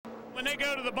when they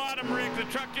go to the bottom, Rick, the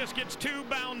truck just gets too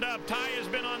bound up. Ty has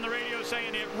been on the radio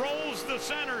saying it rolls the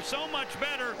center so much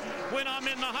better when I'm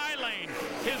in the high lane.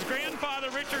 His grandfather,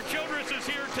 Richard Childress, is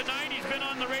here tonight. He's been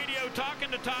on the radio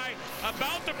talking to Ty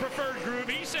about the preferred groove.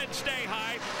 He said stay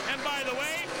high. And by the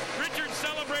way, Richard's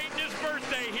celebrating his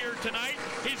birthday here tonight.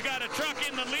 He's got a truck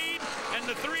in the lead and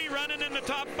the 3 running in the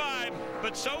top 5.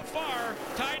 But so far,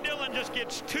 Ty Dillon just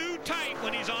gets too tight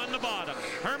when he's on the bottom.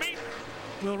 Hermie?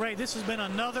 Will Ray, this has been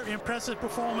another impressive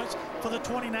performance for the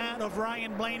 29 of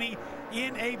Ryan Blaney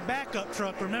in a backup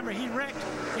truck. Remember, he wrecked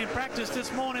in practice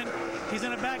this morning. He's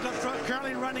in a backup truck,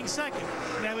 currently running second.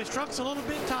 Now, his truck's a little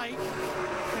bit tight,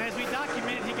 and as we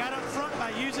documented, he got up front by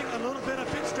using a little bit of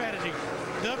pit strategy.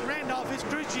 Doug Randolph, his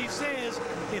crew chief, says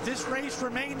if this race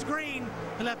remains green,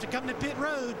 he'll have to come to pit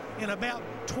road in about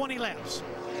 20 laps.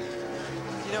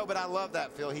 You know, but I love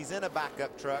that, Phil. He's in a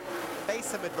backup truck,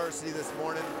 faced some adversity this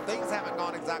morning. Things haven't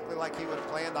gone exactly like he would have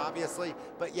planned, obviously,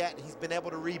 but yet he's been able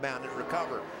to rebound and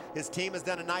recover. His team has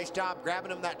done a nice job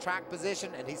grabbing him that track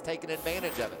position, and he's taken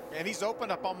advantage of it. And he's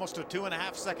opened up almost a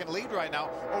 2.5-second lead right now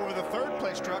over the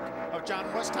third-place truck of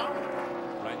John West Townley.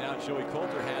 Right now, Joey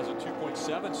Coulter has a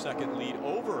 2.7-second lead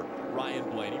over Ryan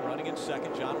Blaney, running in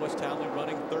second. John West Townley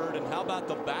running third. And how about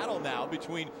the battle now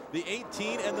between the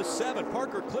 18 and the 7?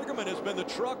 Parker Kligerman has been the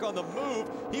truck on the move.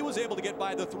 He was able to get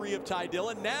by the 3 of Ty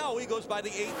Dillon. Now he goes by the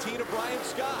 18 of Brian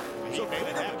Scott. So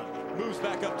Kligerman moves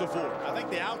back up to 4. I think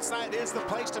the outside is the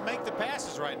place to make the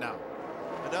passes right now.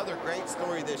 Another great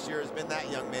story this year has been that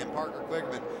young man, Parker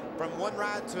Kligerman. From one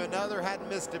ride to another, hadn't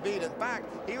missed a beat. In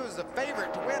fact, he was the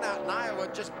favorite to win out in Iowa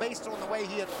just based on the way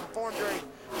he had performed during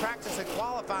practice and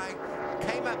qualifying.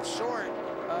 Came up short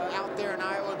out there in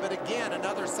Iowa, but again,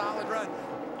 another solid run.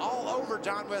 All over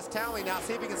John West Townley now.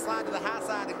 See if he can slide to the high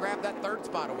side and grab that 3rd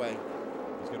spot away.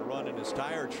 He's going to run in his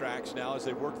tire tracks now as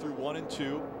they work through 1 and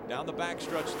 2. Down the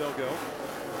backstretch they'll go.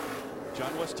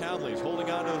 John West Townley is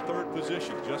holding on to the 3rd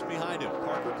position. Just behind him,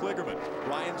 Parker Kligerman,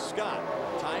 Brian Scott,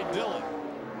 Ty Dillon,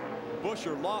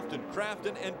 Busher, Lofton,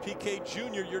 Crafton, and PK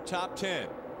Jr. your top 10.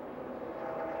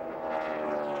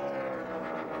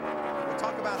 We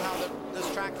talk about how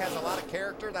this track has a lot of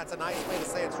character. That's a nice way to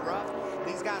say it's rough.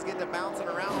 These guys get to bouncing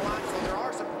around a lot, so there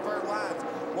are some preferred lines.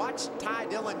 Watch Ty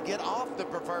Dillon get off the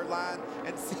preferred line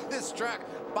and see this truck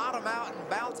bottom out and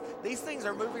bounce. These things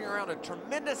are moving around a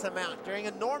tremendous amount during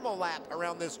a normal lap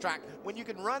around this track when you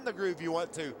can run the groove you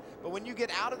want to. But when you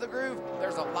get out of the groove,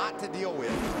 there's a lot to deal with.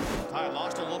 Ty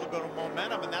lost a little bit of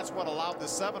momentum, and that's what allowed the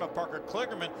 7 of Parker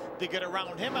Kligerman to get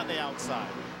around him on the outside.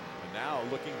 And now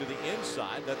looking to the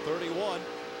inside, that 31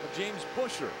 of James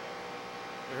Busher.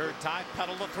 We heard Ty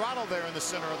pedal the throttle there in the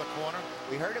center of the corner.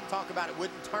 We heard him talk about it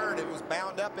wouldn't turn. It was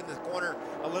bound up in the corner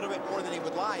a little bit more than he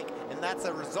would like, and that's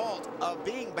a result of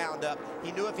being bound up.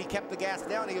 He knew if he kept the gas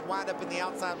down, he would wind up in the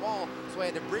outside wall, so he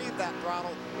had to breathe that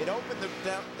throttle. It opened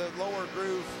the lower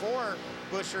groove for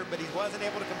Busher, but he wasn't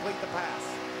able to complete the pass.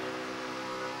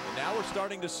 And now we're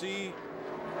starting to see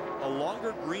a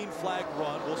longer green flag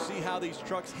run. We'll see how these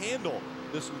trucks handle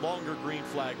this longer green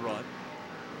flag run.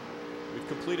 We've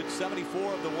completed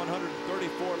 74 of the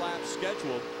 134 laps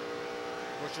scheduled.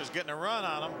 Busher's getting a run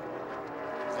on him.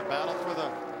 It's a battle for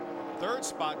the 3rd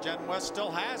spot. John West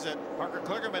still has it. Parker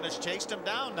Kligerman has chased him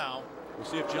down now. We'll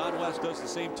see if John West does the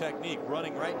same technique,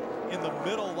 running right in the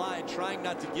middle line, trying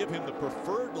not to give him the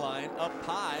preferred line up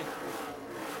high.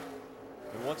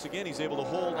 And once again, he's able to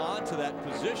hold on to that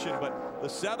position, but the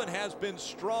 7 has been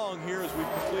strong here as we've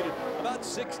completed about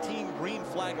 16 green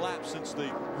flag laps since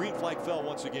the green flag fell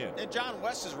once again. And John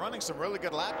West is running some really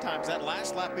good lap times. That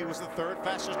last lap, he was the 3rd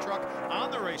fastest truck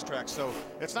on the racetrack, so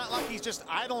it's not like he's just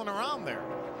idling around there.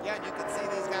 Yeah, and you can see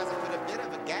these guys have put a bit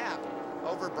of a gap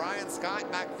over Brian Scott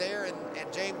back there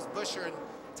and James Busher and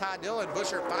Ty Dillon.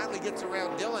 Busher finally gets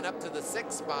around Dillon up to the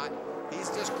 6th spot. He's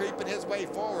just creeping his way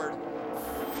forward.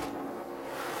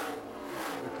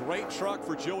 Great truck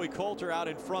for Joey Coulter out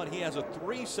in front. He has a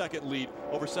 3-second lead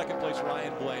over 2nd place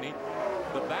Ryan Blaney.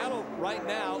 The battle right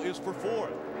now is for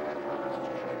 4th.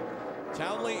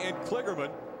 Townley and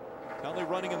Kligerman. Townley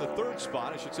running in the 3rd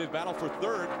spot. I should say battle for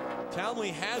 3rd.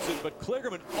 Townley has it, but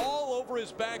Kligerman all over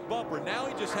his back bumper. Now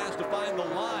he just has to find the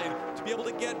line to be able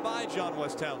to get by John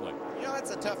West Townley. You know,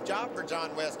 it's a tough job for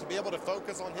John West to be able to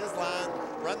focus on his line,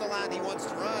 run the line he wants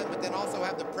to run, but then also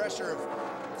have the pressure of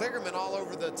Kligerman all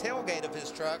over the tailgate of his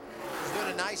truck. He's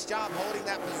doing a nice job holding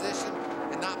that position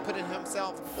and not putting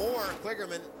himself or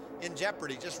Kligerman in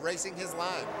jeopardy, just racing his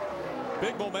line.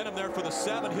 Big momentum there for the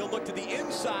 7. He'll look to the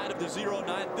inside of the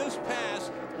 09. This pass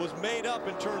was made up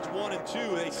in turns 1 and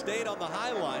 2. They stayed on the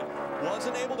high line.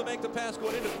 Wasn't able to make the pass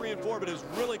going into 3 and 4, but has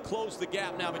really closed the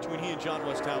gap now between he and John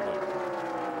West Townley.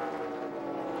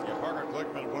 Yeah, Parker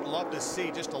Kligerman would love to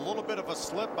see just a little bit of a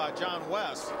slip by John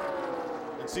West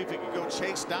and see if he could go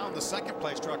chase down the second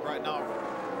place truck right now,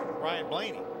 Ryan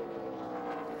Blaney.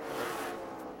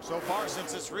 So far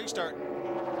since this restart,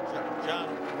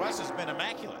 John West has been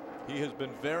immaculate. He has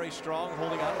been very strong,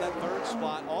 holding on to that third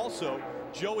spot. Also,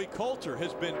 Joey Coulter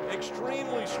has been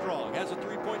extremely strong, has a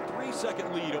 3.3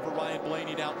 second lead over Ryan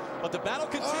Blaney now, but the battle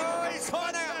continues. Oh, he's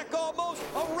Contact almost.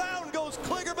 Around goes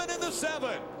Kligerman in the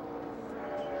 7.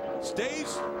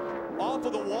 Stays off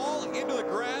of the wall, into the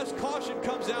grass. Caution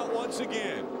comes out once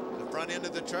again. The front end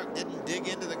of the truck didn't dig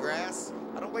into the grass.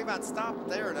 I don't believe I'd stop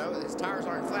there, no. His tires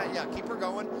aren't flat. Yeah, keep her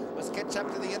going. Let's catch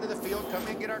up to the end of the field. Come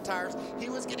in, get our tires. He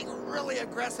was getting really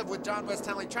aggressive with John West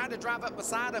Townley, trying to drive up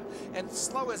beside him and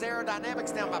slow his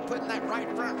aerodynamics down by putting that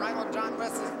right front right on John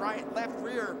West's left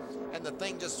rear, and the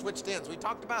thing just switched ends. We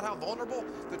talked about how vulnerable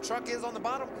the truck is on the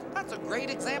bottom. That's a great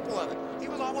example of it. He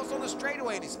was almost on the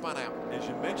straightaway and he spun out. As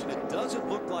you mentioned, it doesn't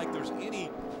look like there's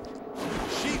any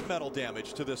sheet metal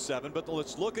damage to this 7, but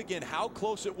let's look again how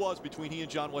close it was between he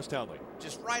and John West Townley.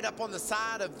 Just right up on the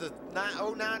side of the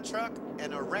 09 truck,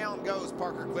 and around goes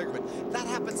Parker Kligerman. That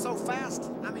happened so fast.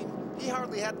 I mean, he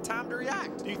hardly had time to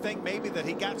react. Do you think maybe that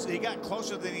he got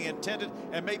closer than he intended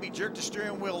and maybe jerked the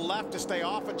steering wheel left to stay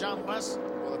off of John West?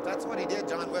 Well, if that's what he did,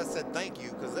 John West said thank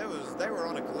you, because they were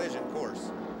on a collision course.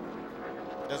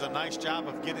 Does a nice job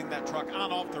of getting that truck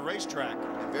on off the racetrack.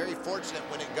 And very fortunate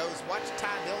when it goes. Watch Ty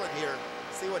Dillon here,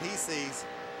 see what he sees.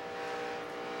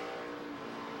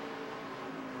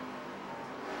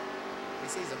 He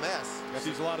sees a mess. He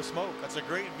sees a lot of smoke. That's a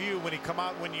great view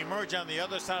when you emerge on the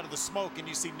other side of the smoke and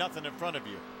you see nothing in front of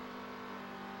you.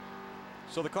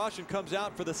 So the caution comes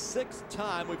out for the 6th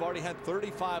time. We've already had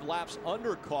 35 laps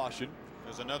under caution.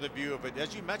 There's another view of it.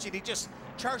 As you mentioned, he just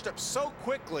charged up so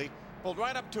quickly, pulled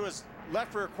right up to his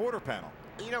left rear quarter panel.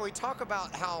 You know, we talk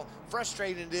about how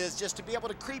frustrating it is just to be able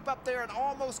to creep up there and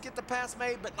almost get the pass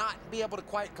made, but not be able to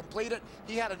quite complete it.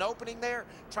 He had an opening there,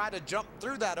 tried to jump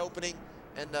through that opening,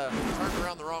 and turned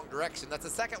around the wrong direction. That's the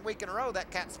second week in a row that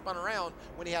cat spun around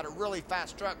when he had a really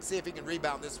fast truck. See if he can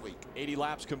rebound this week. 80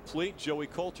 laps complete. Joey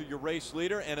Coulter, your race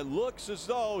leader, and it looks as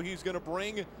though he's going to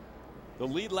bring the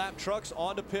lead lap trucks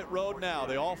onto pit road now.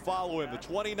 They all follow him. The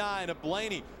 29 of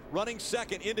Blaney running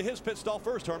second into his pit stall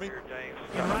first, Hermie.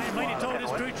 And Ryan Blaney told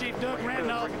his crew chief, Doug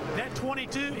Randolph, that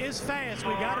 22 is fast.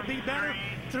 We got to be better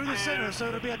through the center. So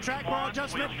it'll be a track bar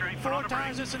adjustment, 4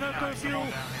 times the Sunoco fuel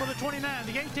for the 29.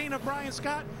 The 18 of Brian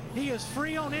Scott, he is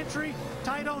free on entry,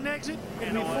 tight on exit.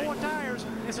 It'll be 4 tires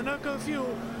and Sunoco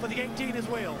fuel for the 18 as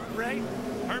well. Ray?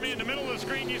 Hermie, in the middle of the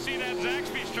screen, you see that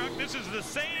Zaxby's truck. This is the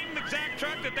same exact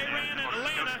truck that they ran in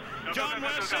Atlanta. John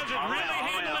West says it really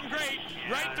handling great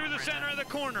right through the center of the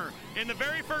corner. In the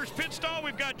very first pit stall,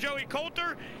 we've got Joey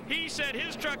Coulter. He said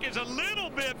his truck is a little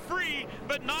bit free,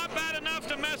 but not bad enough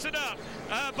to mess it up.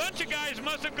 A bunch of guys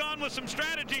must have gone with some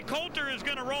strategy. Coulter is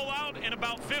going to roll out in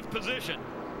about 5th position.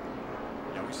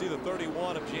 Yeah, we see the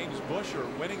 31 of James Busher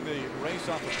winning the race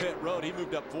off of pit road. He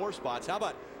moved up 4 spots. How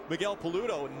about Miguel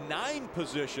Paludo, 9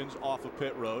 positions off of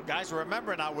pit road. Guys,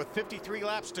 remember now, with 53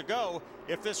 laps to go,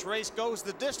 if this race goes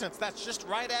the distance, that's just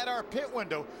right at our pit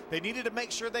window. They needed to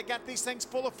make sure they got these things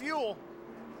full of fuel.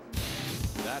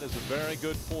 That is a very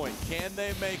good point. Can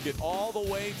they make it all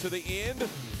the way to the end?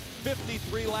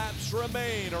 53 laps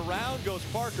remain. Around goes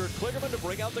Parker Kligerman to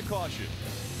bring out the caution.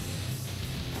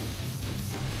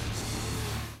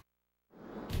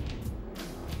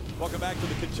 Welcome back to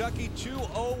the Kentucky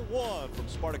 201 from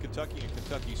Sparta, Kentucky and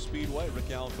Kentucky Speedway. Rick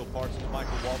Allen, Phil Parsons,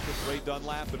 Michael Waltrip, Ray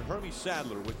Dunlap, and Hermie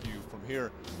Sadler with you from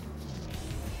here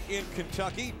in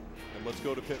Kentucky. And let's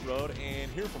go to pit road and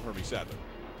hear from Hermie Sadler.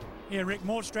 Yeah, Rick,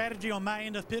 more strategy on my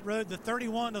end of pit road. The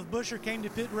 31 of Busher came to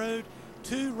pit road,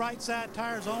 2 right side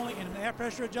tires only and an air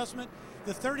pressure adjustment.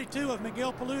 The 32 of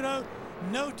Miguel Paludo,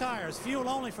 no tires, fuel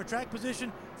only for track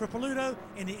position for Paludo.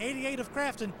 And the 88 of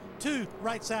Crafton, 2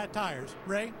 right side tires.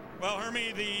 Ray? Well,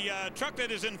 Hermie, the truck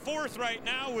that is in 4th right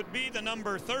now would be the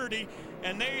number 30,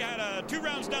 and they had 2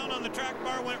 rounds down on the track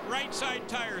bar, went right side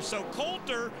tires. So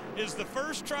Coulter is the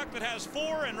first truck that has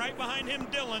 4, and right behind him,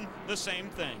 Dillon, the same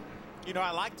thing. You know,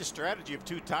 I like the strategy of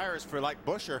 2 tires for like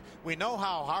Busher. We know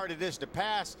how hard it is to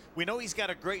pass. We know he's got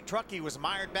a great truck. He was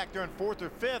mired back there in 4th or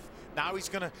 5th. Now he's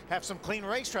going to have some clean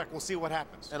racetrack. We'll see what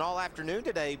happens. And all afternoon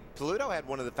today, Paludo had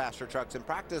one of the faster trucks in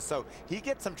practice, so he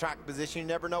gets some track position. You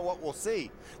never know what we'll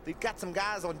see. They've got some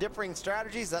guys on differing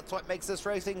strategies. That's what makes this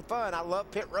racing fun. I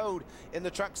love pit road in the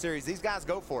truck series. These guys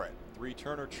go for it. 3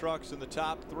 Turner trucks in the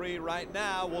top 3 right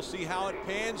now. We'll see how it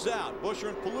pans out. Busher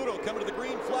and Paludo coming to the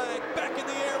green flag. Back in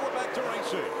the air. We're back to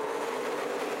racing.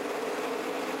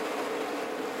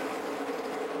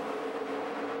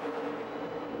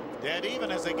 Dead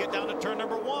even as they get down to turn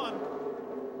number 1.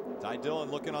 Ty Dillon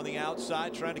looking on the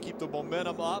outside, trying to keep the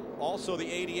momentum up. Also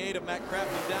the 88 of Matt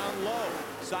Crafton down low.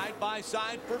 Side by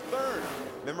side for third.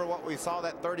 Remember what we saw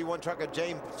that 31 truck of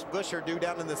James Busher do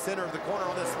down in the center of the corner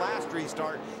on this last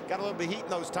restart. Got a little bit of heat in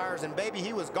those tires, and baby,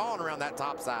 he was gone around that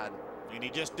top side. And he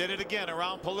just did it again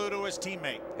around Paluto, his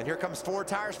teammate. And here comes 4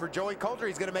 tires for Joey Coulter.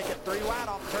 He's going to make it 3 wide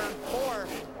off turn 4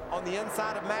 on the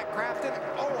inside of Matt Crafton.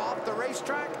 Oh, off the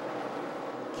racetrack.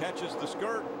 Catches the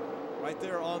skirt right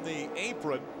there on the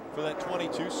apron for that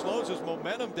 22. Slows his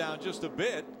momentum down just a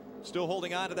bit. Still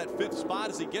holding on to that 5th spot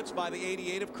as he gets by the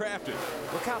 88 of Crafton.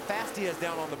 Look how fast he is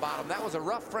down on the bottom. That was a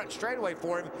rough front straightaway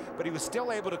for him, but he was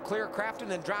still able to clear Crafton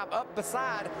and drive up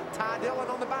beside Ty Dillon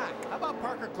on the back. How about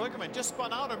Parker Kligerman? Just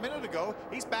spun out a minute ago.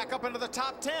 He's back up into the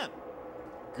top 10.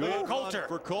 Good Coulter.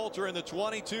 For Coulter in the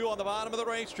 22 on the bottom of the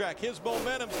racetrack. His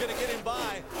momentum's going to get him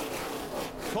by.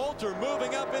 Coulter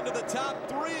moving up into the top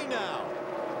 3 now.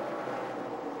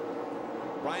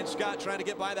 Brian Scott trying to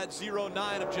get by that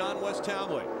 09 of John West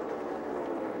Townley.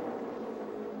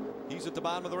 He's at the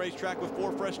bottom of the racetrack with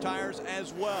 4 fresh tires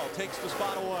as well. Takes the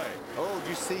spot away. Oh, did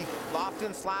you see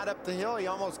Lofton slide up the hill? He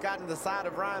almost got into the side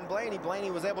of Ryan Blaney.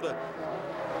 Blaney was able to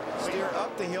steer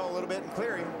up the hill a little bit and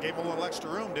clear him. Gave him a little extra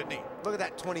room, didn't he? Look at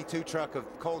that 22 truck of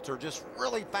Coulter, just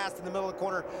really fast in the middle of the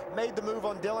corner. Made the move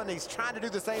on Dillon. He's trying to do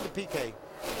the same to PK.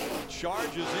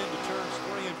 Charges into turns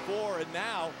 3 and 4, and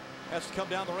now has to come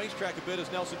down the racetrack a bit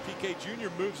as Nelson Piquet Jr.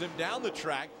 moves him down the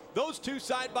track. Those 2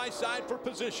 side by side for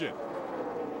position.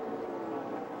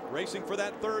 Racing for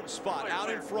that 3rd spot out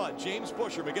in front. James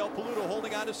Busher, Miguel Paluto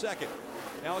holding on to 2nd.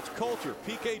 Now it's Coulter,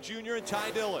 Piquet Jr. and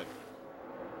Ty Dillon.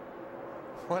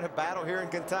 What a battle here in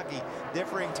Kentucky.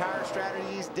 Differing tire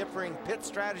strategies, differing pit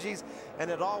strategies,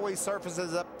 and it always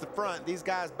surfaces up the front. These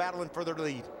guys battling for their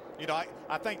lead. You know,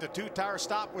 I think the 2-tire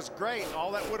stop was great.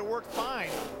 All that would have worked fine.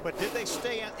 But did they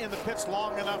stay in the pits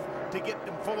long enough to get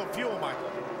them full of fuel,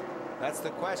 Michael? That's the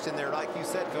question there. Like you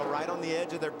said, Phil, right on the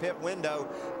edge of their pit window.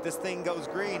 This thing goes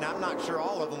green. I'm not sure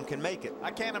all of them can make it.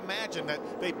 I can't imagine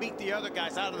that they beat the other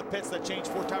guys out of the pits that changed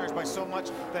 4 tires by so much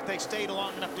that they stayed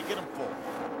long enough to get them full.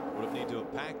 Would have needed to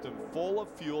have packed them full of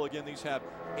fuel. Again, these have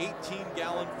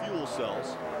 18-gallon fuel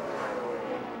cells.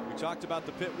 We talked about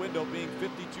the pit window being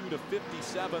 52 to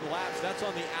 57 laps. That's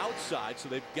on the outside, so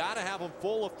they've got to have them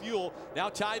full of fuel. Now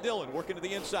Ty Dillon working to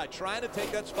the inside, trying to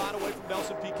take that spot away from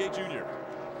Nelson Piquet Jr.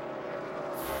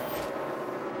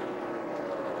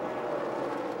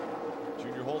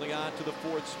 Jr. holding on to the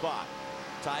 4th spot.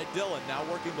 Ty Dillon now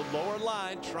working the lower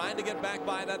line, trying to get back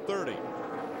by that 30.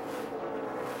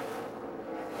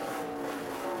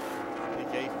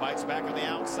 Fights back on the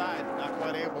outside, not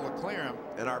quite able to clear him.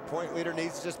 And our point leader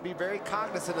needs to just be very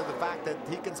cognizant of the fact that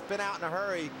he can spin out in a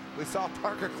hurry. We saw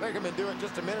Parker Kligerman do it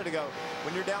just a minute ago.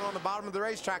 When you're down on the bottom of the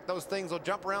racetrack, those things will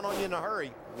jump around on you in a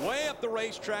hurry. Way up the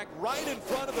racetrack, right in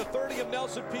front of the 30 of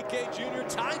Nelson Piquet Jr.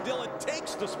 Ty Dillon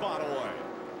takes the spot away.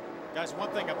 Guys, one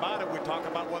thing about it, we talk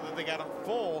about whether they got them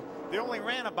full. They only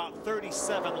ran about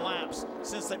 37 laps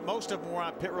since that most of them were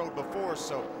on pit road before,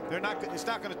 so they're not. It's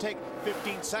not going to take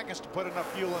 15 seconds to put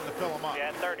enough fuel in to fill them up.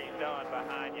 Yeah, 30's done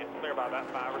behind you. Clear by about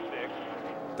 5 or 6.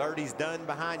 30's done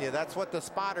behind you. That's what the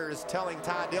spotter is telling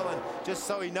Ty Dillon, just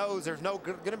so he knows there's no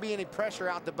going to be any pressure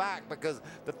out the back, because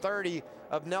the 30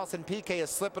 of Nelson Piquet is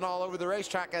slipping all over the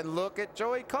racetrack. And look at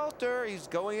Joey Coulter. He's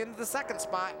going into the 2nd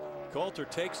spot. Coulter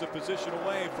takes the position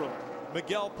away from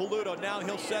Miguel Paluto. Now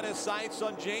he'll set his sights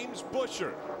on James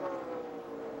Busher.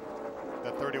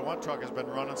 The 31 truck has been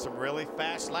running some really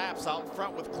fast laps out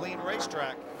front with clean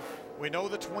racetrack. We know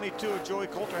the 22 of Joey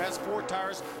Coulter has 4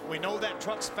 tires. We know that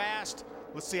truck's fast.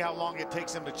 Let's see how long it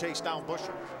takes him to chase down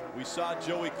Busher. We saw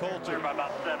Joey Coulter by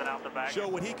about 7 out the back. show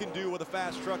what he can do with a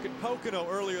fast truck in Pocono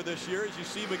earlier this year. As you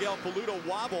see Miguel Paluto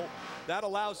wobble, that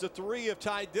allows the 3 of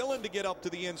Ty Dillon to get up to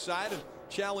the inside and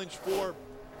challenge for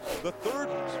the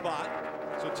 3rd spot.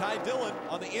 So Ty Dillon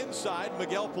on the inside,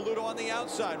 Miguel Paluto on the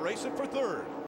outside, racing for 3rd.